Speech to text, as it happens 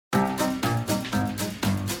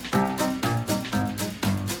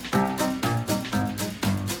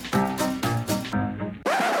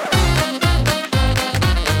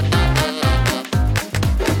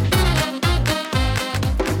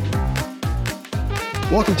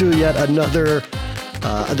Welcome to yet another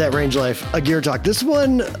That Range Life, a gear talk. This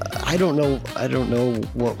one, I don't know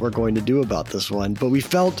what we're going to do about this one, but we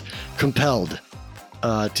felt compelled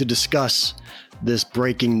to discuss this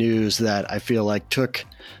breaking news that I feel like took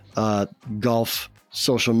golf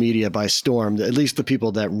social media by storm. At least the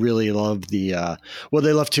people that really love they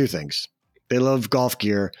love two things. They love golf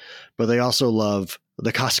gear, but they also love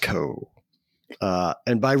the Costco.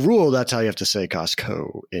 And by rule, that's how you have to say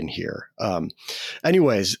Costco in here.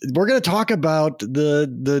 Anyways, we're going to talk about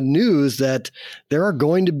the news that there are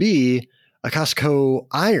going to be a Costco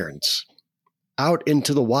irons out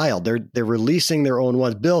into the wild. They're releasing their own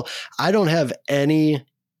ones. Bill, I don't have any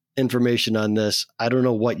information on this. I don't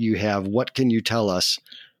know what you have. What can you tell us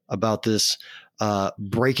about this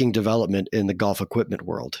breaking development in the golf equipment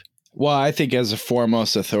world? Well, I think as a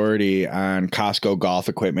foremost authority on Costco golf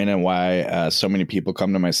equipment and why so many people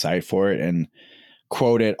come to my site for it and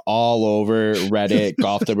quote it all over Reddit,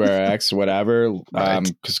 GolfWRX, whatever,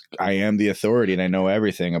 because I am the authority and I know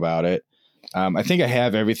everything about it. I think I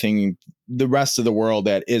have everything the rest of the world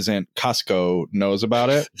that isn't Costco knows about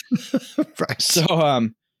it. Right. So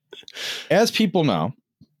as people know,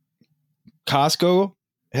 Costco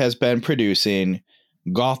has been producing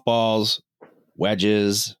golf balls,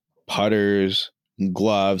 wedges, putters,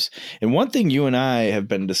 gloves. And one thing you and I have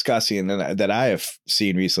been discussing that I have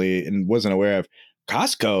seen recently and wasn't aware of,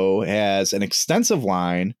 Costco has an extensive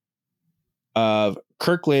line of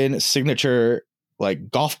Kirkland signature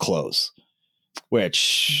like golf clothes,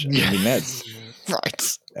 which I mean, that's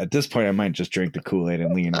right. At this point, I might just drink the Kool-Aid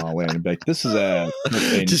and lean all in and be like, this is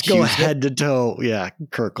just go head to toe. Yeah.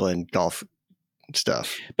 Kirkland golf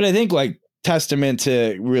stuff. But I think like testament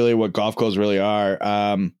to really what golf clothes really are.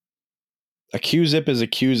 A Q-zip is a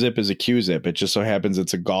Q-zip is a Q-zip. It just so happens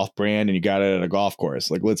it's a golf brand and you got it at a golf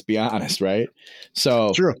course. Like, let's be honest, right?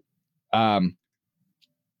 So, true. Why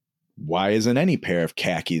isn't any pair of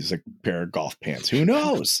khakis a pair of golf pants? Who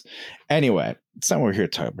knows? Anyway, it's not what we're here to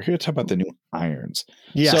talk about. We're here to talk about the new irons.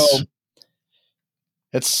 Yes. So,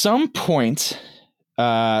 at some point,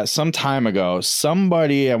 some time ago,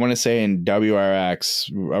 somebody, I want to say in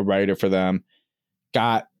WRX, a writer for them,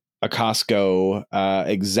 got a Costco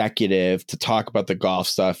executive to talk about the golf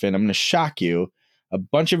stuff. And I'm going to shock you. A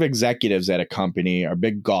bunch of executives at a company are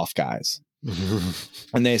big golf guys.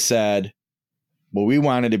 And they said, well, we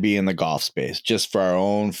wanted to be in the golf space just for our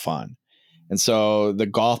own fun. And so the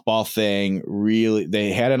golf ball thing really,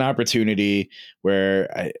 they had an opportunity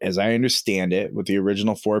where, as I understand it, with the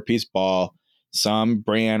original 4-piece ball, some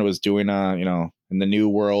brand was doing in the new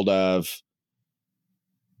world of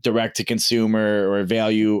direct to consumer or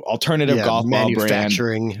value alternative golf ball brand,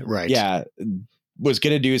 manufacturing, right? Yeah, was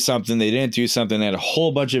going to do something. They didn't do something. They had a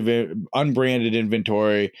whole bunch of unbranded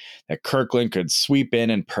inventory that Kirkland could sweep in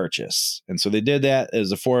and purchase. And so they did that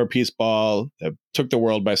as a 4-piece ball that took the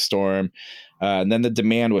world by storm. And then the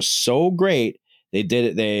demand was so great. They did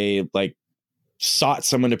it. They like sought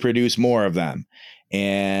someone to produce more of them.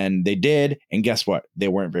 And they did. And guess what? They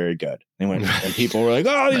weren't very good. They went, and people were like,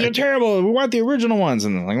 oh, these are terrible. We want the original ones.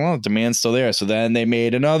 And they're like, well, the demand's still there. So then they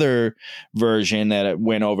made another version that it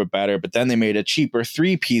went over better. But then they made a cheaper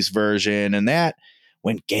 3-piece version. And that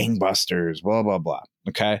went gangbusters, blah, blah, blah.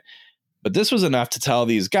 Okay. But this was enough to tell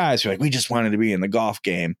these guys who are like, we just wanted to be in the golf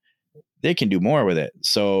game. They can do more with it.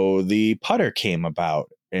 So the putter came about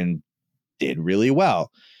and did really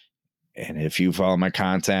well. And if you follow my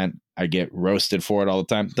content, I get roasted for it all the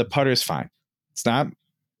time. The putter's fine. It's not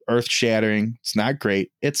earth shattering. It's not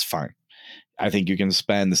great. It's fine. I think you can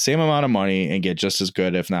spend the same amount of money and get just as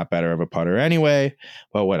good, if not better, of a putter anyway.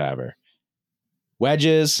 But whatever.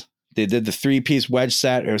 Wedges. They did the 3-piece wedge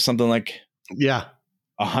set or something like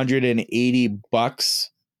 $180,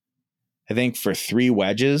 I think, for 3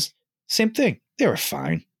 wedges. Same thing. They were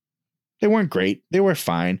fine. They weren't great. They were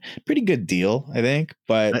fine. Pretty good deal, I think.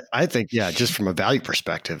 But I think, just from a value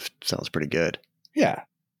perspective, sounds pretty good. Yeah.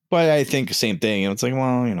 But I think same thing. It's like,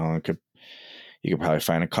 well, you could probably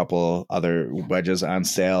find a couple other wedges on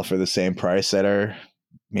sale for the same price that are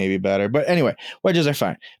maybe better. But anyway, wedges are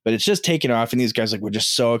fine. But it's just taken off. And these guys we're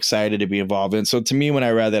just so excited to be involved in. So to me, when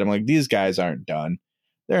I read that, I'm like, these guys aren't done.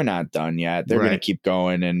 They're not done yet. They're going to keep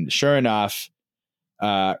going. And sure enough,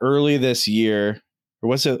 early this year, or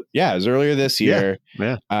was it? Yeah, it was earlier this year.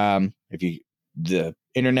 Yeah. The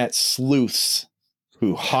internet sleuths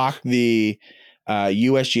who hawk the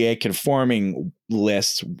USGA conforming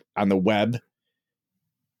list on the web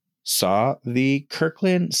saw the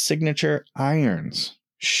Kirkland signature irons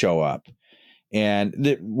show up.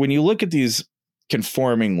 And when you look at these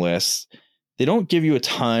conforming lists, they don't give you a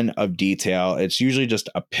ton of detail. It's usually just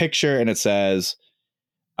a picture and it says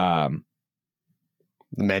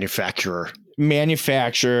The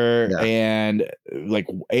manufacturer, yeah. And like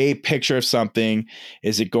a picture of something.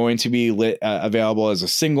 Is it going to be available as a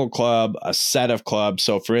single club, a set of clubs?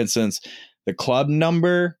 So for instance, the club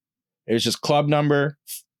number is just club number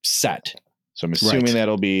set. So I'm assuming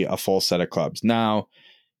that'll be a full set of clubs. Now,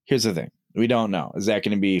 here's the thing. We don't know. Is that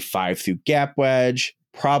going to be 5 through gap wedge?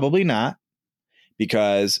 Probably not.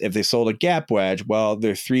 Because if they sold a gap wedge, well,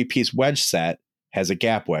 their 3-piece wedge set has a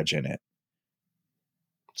gap wedge in it.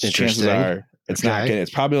 Chances are it's not going. It's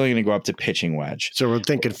probably only going to go up to pitching wedge. So we're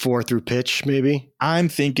thinking 4 through pitch, maybe. I'm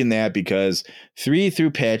thinking that because 3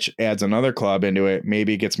 through pitch adds another club into it.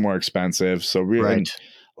 Maybe it gets more expensive. So really,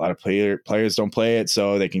 a lot of players don't play it,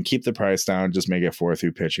 so they can keep the price down. Just make it 4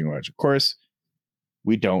 through pitching wedge. Of course,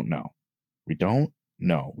 we don't know. We don't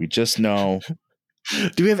know. We just know.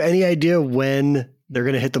 Do we have any idea when they're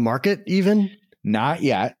going to hit the market? Even not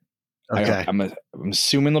yet. Okay. I'm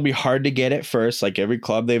assuming they'll be hard to get at first, like every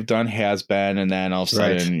club they've done has been, and then all of a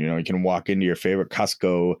sudden, you can walk into your favorite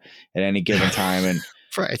Costco at any given time and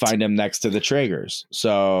find them next to the Traegers.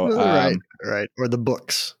 So, right, or the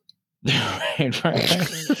books. right.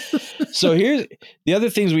 So here's the other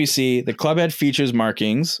things we see. The club head features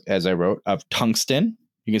markings, as I wrote, of tungsten.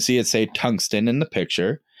 You can see it say tungsten in the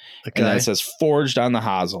picture, and then it says forged on the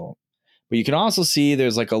hosel. But you can also see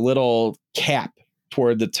there's like a little cap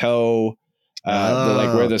toward the toe,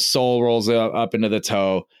 like where the sole rolls up into the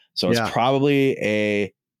toe. So it's probably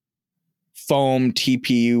a foam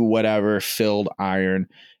TPU, whatever, filled iron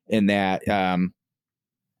in that,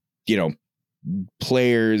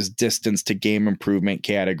 players distance to game improvement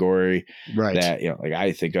category. Right. That, like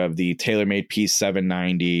I think of the TaylorMade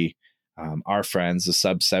P790, our friends, the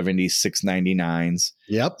sub 70 699s.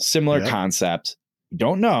 Yep. Similar concept.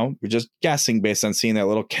 Don't know. We're just guessing based on seeing that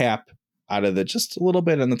little cap out of just a little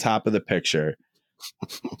bit on the top of the picture.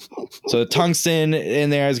 So the tungsten in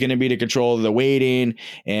there is going to be to control the weighting,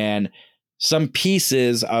 and some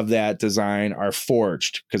pieces of that design are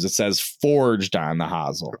forged because it says forged on the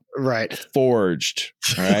hosel. Right. Forged.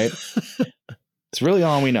 All right. It's really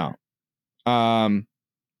all we know.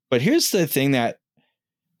 But here's the thing that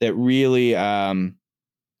really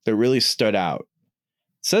stood out.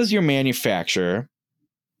 It says your manufacturer,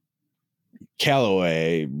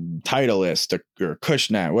 Callaway, Titleist, or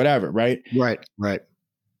Cushnet, whatever, right? Right.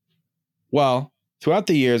 Well, throughout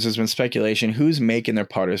the years, there's been speculation who's making their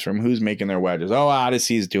putters from, who's making their wedges. Oh,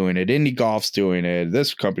 Odyssey's doing it. Indie Golf's doing it.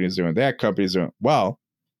 This company's doing it. That company's doing it. Well,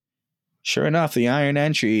 sure enough, the iron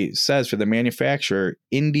entry says for the manufacturer,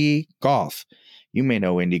 Indie Golf. You may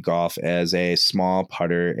know Indie Golf as a small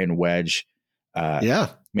putter and wedge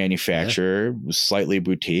manufacturer, slightly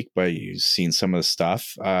boutique, but you've seen some of the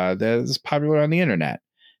stuff that is popular on the internet.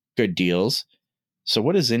 Good deals. So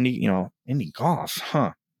what is Indie Golf?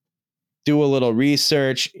 Huh. Do a little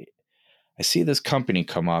research. I see this company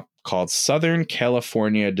come up called Southern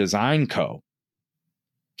California Design Co.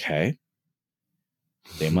 Okay.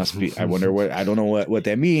 They must be, I don't know what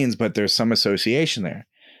that means, but there's some association there.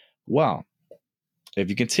 Well, if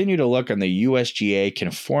you continue to look on the USGA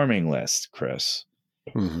conforming list, Chris,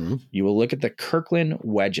 you will look at the Kirkland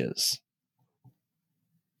wedges,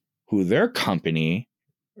 who their company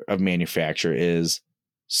of manufacture is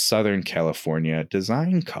Southern California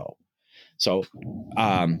Design Co. So,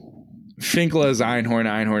 Finkel is Einhorn,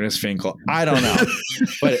 Einhorn is Finkel. I don't know.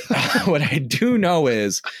 But what I do know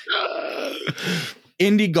is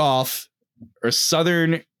Indie Golf or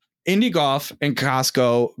Southern Indie Golf and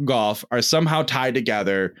Costco Golf are somehow tied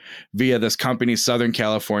together via this company, Southern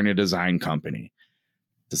California Design Company.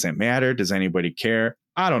 Does that matter? Does anybody care?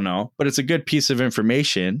 I don't know, but it's a good piece of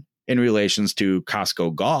information in relations to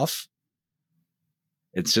Costco Golf.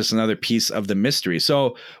 It's just another piece of the mystery.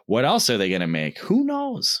 So what else are they going to make? Who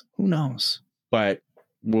knows? But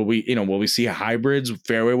will we see hybrids,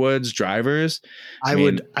 fairway woods, drivers? I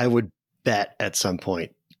would bet at some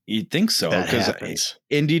point. You'd think so, because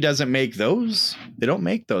Indy doesn't make those. They don't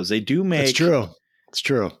make those. They do make. It's true. It's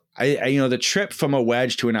true. The trip from a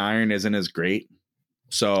wedge to an iron isn't as great.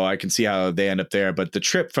 So I can see how they end up there. But the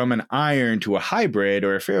trip from an iron to a hybrid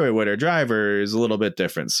or a fairway wood or driver is a little bit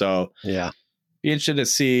different. So yeah, be interested to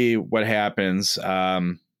see what happens.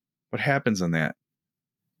 What happens in that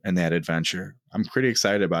adventure. I'm pretty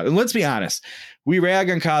excited about it. And let's be honest, we rag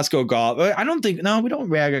on Costco Golf. We don't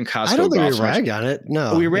rag on Costco Golf. I don't think we rag on it.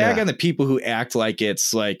 No, we rag on the people who act like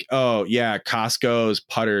it's like, oh yeah, Costco's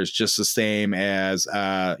putter is just the same as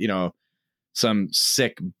some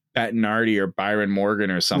sick Bettinardi or Byron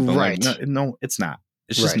Morgan or something. Right. Like, no, it's not.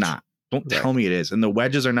 It's just not. Don't tell me it is. And the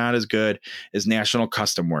wedges are not as good as National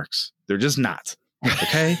Custom Works. They're just not.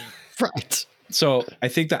 Okay. Right. So I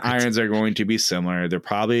think the irons are going to be similar. I'm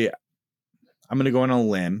going to go on a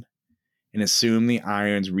limb and assume the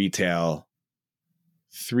irons retail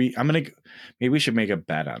maybe we should make a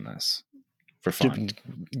bet on this for fun.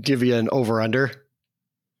 Give you an over under.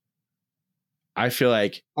 I feel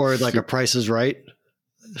like, or like a Price is Right.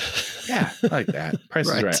 Yeah, I like that. Price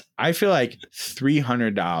is Right. I feel like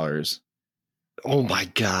 $300. Oh my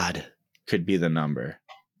God. Could be the number.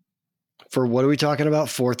 For what are we talking about?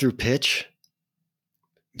 4 through pitch?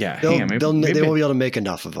 Yeah. They won't be able to make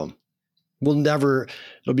enough of them.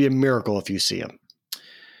 It'll be a miracle if you see them.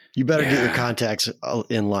 You better get your contacts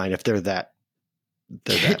in line if they're that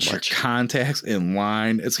Get your contacts in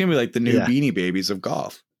line. It's going to be like the new Beanie Babies of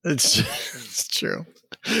golf. It's true.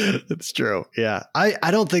 It's true. Yeah.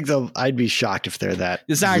 I don't think I'd be shocked if they're that.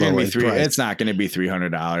 It's not going to be it's not going to be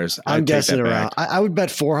 $300. I'm guessing around. I would bet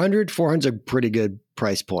 400. 400's a pretty good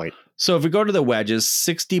price point. So if we go to the wedges,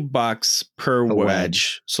 $60 per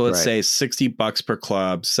wedge. So let's say $60 per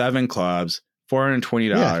club, 7 clubs,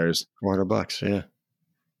 $420. $400. Yeah.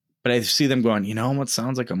 But I see them going, you know what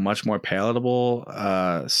sounds like a much more palatable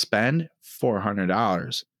spend?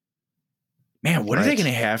 $400. Man, what are they going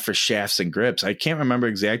to have for shafts and grips? I can't remember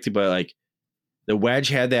exactly, but like the wedge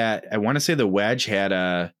had that. I want to say the wedge had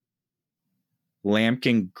a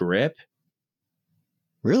Lampkin grip.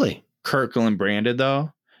 Really? Kirkland branded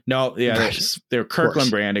though. No, yeah, they're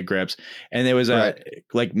Kirkland branded grips. And there was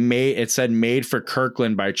it said made for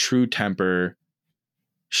Kirkland by True Temper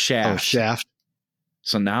shaft. Oh, shaft.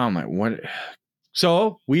 So now I'm like, what?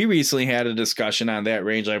 So we recently had a discussion on that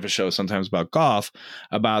Range Life show, sometimes about golf,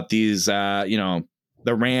 about these, the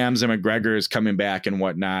Rams and McGregors coming back and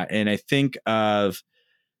whatnot. And I think of,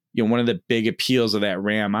 one of the big appeals of that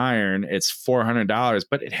Ram iron, it's $400,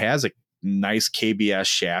 but it has a nice KBS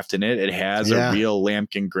shaft in it. It has a real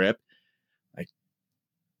Lampkin grip. Like,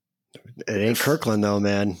 it ain't Kirkland though,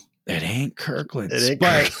 man. It ain't Kirkland.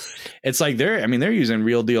 But it's like they're using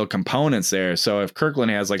real deal components there. So if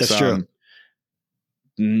Kirkland has like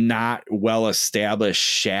not well established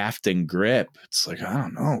shaft and grip, it's like, I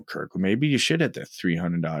don't know, Kirkland, maybe you should at the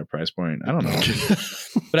 $300 price point. I don't know.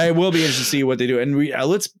 But I will be interested to see what they do. And I'm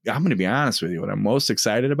going to be honest with you. What I'm most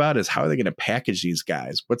excited about is how are they going to package these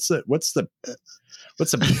guys? What's the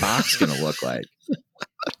box going to look like?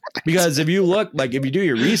 Because if you do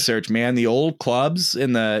your research, man, the old clubs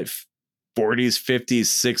in the 40s, 50s,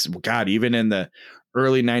 60s, God, even in the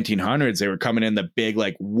early 1900s, they were coming in the big,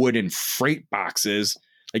 like wooden freight boxes,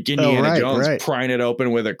 like Indiana Jones prying it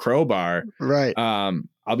open with a crowbar. Right.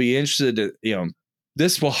 I'll be interested to,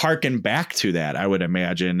 this will harken back to that, I would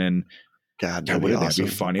imagine. And God, wouldn't that be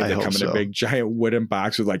funny? They come in a big giant wooden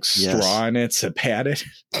box with like straw in it to pad it.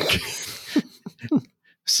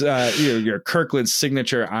 So, your Kirkland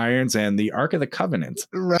signature irons and the Ark of the Covenant.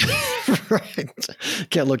 Right.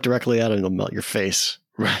 Can't look directly at it; it'll melt your face.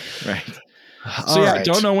 Right. So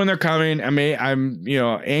don't know when they're coming. I'm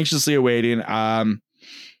anxiously awaiting.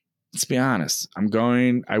 Let's be honest.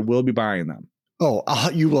 I will be buying them. Oh,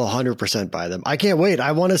 you will 100% buy them. I can't wait.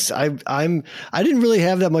 I want to. I didn't really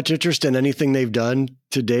have that much interest in anything they've done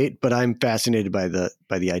to date, but I'm fascinated by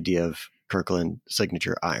the idea of Kirkland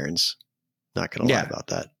signature irons. Not going to lie about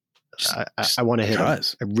that. I want to hit them.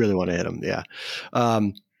 I really want to hit them. Yeah.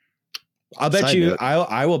 I'll bet you.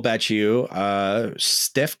 I will bet you a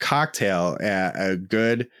stiff cocktail at a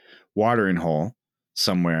good watering hole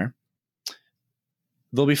somewhere.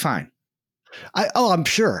 They'll be fine. I'm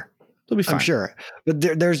sure. They'll be fine. I'm sure. But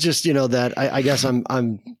there's just that I guess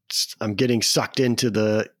I'm getting sucked into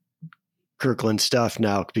the Kirkland stuff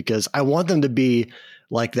now because I want them to be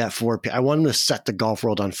like that 4-piece. I want them to set the golf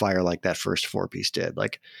world on fire like that first 4-piece did.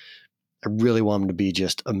 Like, I really want them to be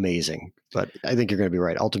just amazing. But I think you're going to be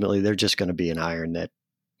right. Ultimately, they're just going to be an iron that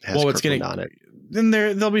has Kirkland on it. Then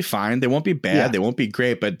they'll be fine. They won't be bad. Yeah. They won't be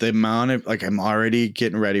great. But the amount of I'm already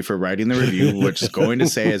getting ready for writing the review, which is going to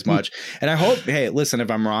say as much. And I hope, hey, listen,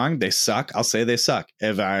 if I'm wrong, they suck. I'll say they suck.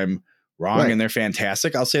 If I'm wrong and they're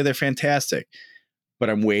fantastic, I'll say they're fantastic. But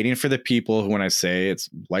I'm waiting for the people who, when I say it's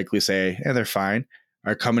likely say, yeah, they're fine,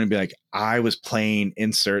 are coming and be like, I was playing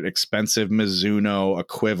insert expensive Mizuno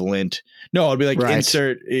equivalent. No, I'd be like,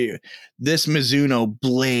 insert this Mizuno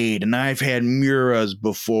blade. And I've had Muras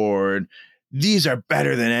before. And these are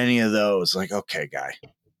better than any of those. Like, okay, guy.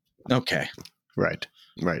 Okay. Right.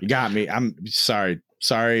 You got me. I'm sorry.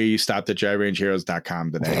 Sorry you stopped at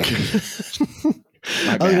driverangeheroes.com today.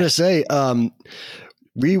 I was going to say,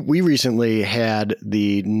 we recently had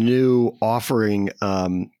the new offering,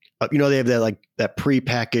 they have that that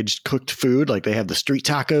pre-packaged cooked food. Like they have the street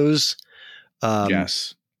tacos.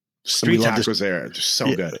 Yes. Street tacos there. They're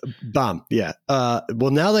so good. Bomb. Yeah.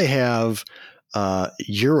 Well, now they have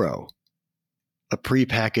gyro, a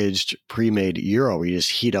prepackaged, pre-made gyro where you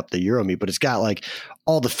just heat up the gyro meat, but it's got like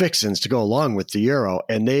all the fixings to go along with the gyro,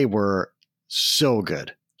 and they were so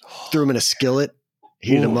good. Threw them in a skillet,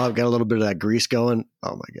 heated them up, got a little bit of that grease going.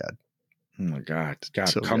 Oh my God. Oh my God. God,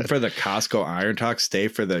 So come good. for the Costco Iron Talk, stay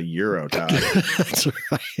for the Euro Talk. That's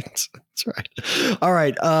right. That's right. All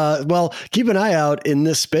right. Well, keep an eye out in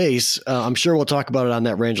this space. I'm sure we'll talk about it on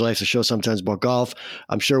that Range Life, the show sometimes about golf.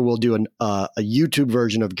 I'm sure we'll do a YouTube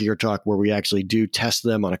version of Gear Talk where we actually do test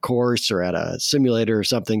them on a course or at a simulator or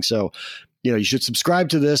something. So, you should subscribe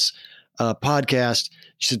to this podcast. You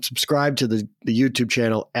should subscribe to the YouTube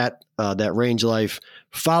channel at that Range Life.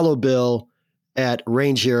 Follow Bill at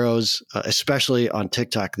Range Heroes, especially on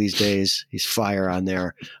TikTok these days. He's fire on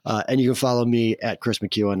there. And you can follow me at Chris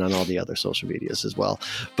McEwen on all the other social medias as well.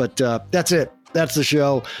 But that's it. That's the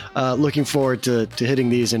show. Looking forward to hitting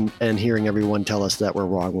these and hearing everyone tell us that we're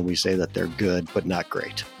wrong when we say that they're good, but not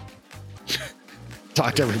great.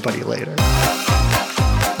 Talk to everybody later.